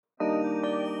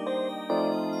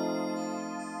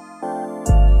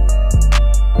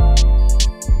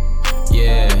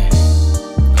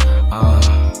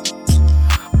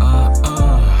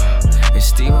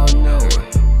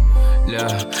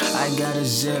got a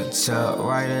zip tuck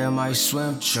right in my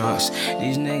swim trunks.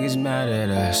 These niggas mad at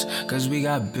us, cause we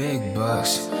got big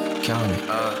bucks. Count it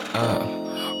up,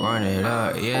 run it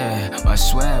up, yeah. My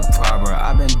swag proper,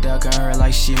 I been ducking her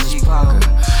like she Miss Parker.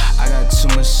 I got too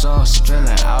much sauce spilling,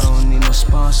 I don't need no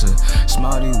sponsor.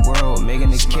 Smarty world,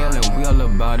 making a killing, we all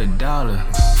about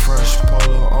 $1. Fresh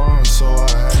polo on, so I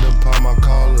had to pop my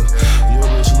collar. Your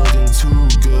bitch looking too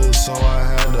good, so I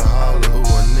had to holler. Ooh,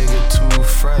 a nigga too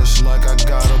fresh, like I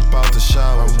got up out the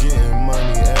shower. I'm getting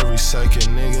money every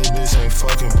second, nigga, this ain't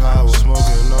fucking power.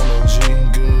 Smoking on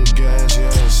OG, good gas, yeah,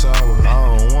 it's sour.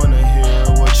 I don't wanna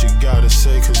hear what you gotta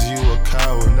say, cause you a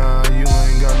coward. Nah, you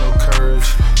ain't got no courage,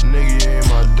 nigga, you ain't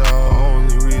my dog.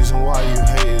 Only reason why you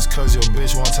hate is cause your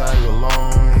bitch won't tag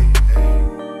along.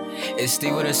 It's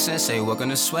Steve with a sensei, welcome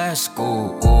to swag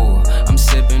school. Ooh, I'm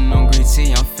sipping on green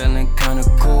tea, I'm feeling kinda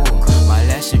cool. My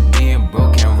last shit being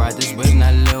broke, can't ride this wave,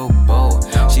 not a little boat.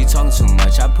 She talking too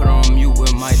much, I put her on mute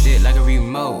with my dick like a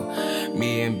remote.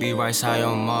 Me and B-Rice high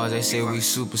on Mars, they say we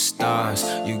superstars.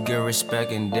 You get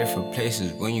respect in different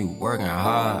places when you working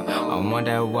hard. I want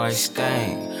that white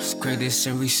stain, create this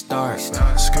and restart.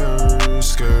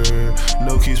 Skirt,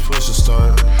 no keys push to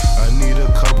start. I need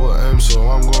a couple M's, so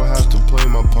I'm gon' have to play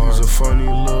my part. You's a funny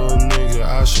little nigga,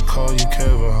 I should call you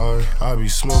Kevin Hart. I be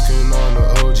smoking on the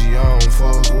OG, I don't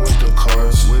fuck with the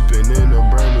cars. Whipping in a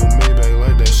brand new Maybach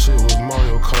like that shit was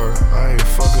Mario Kart. I ain't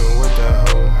fucking with that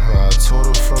hoe.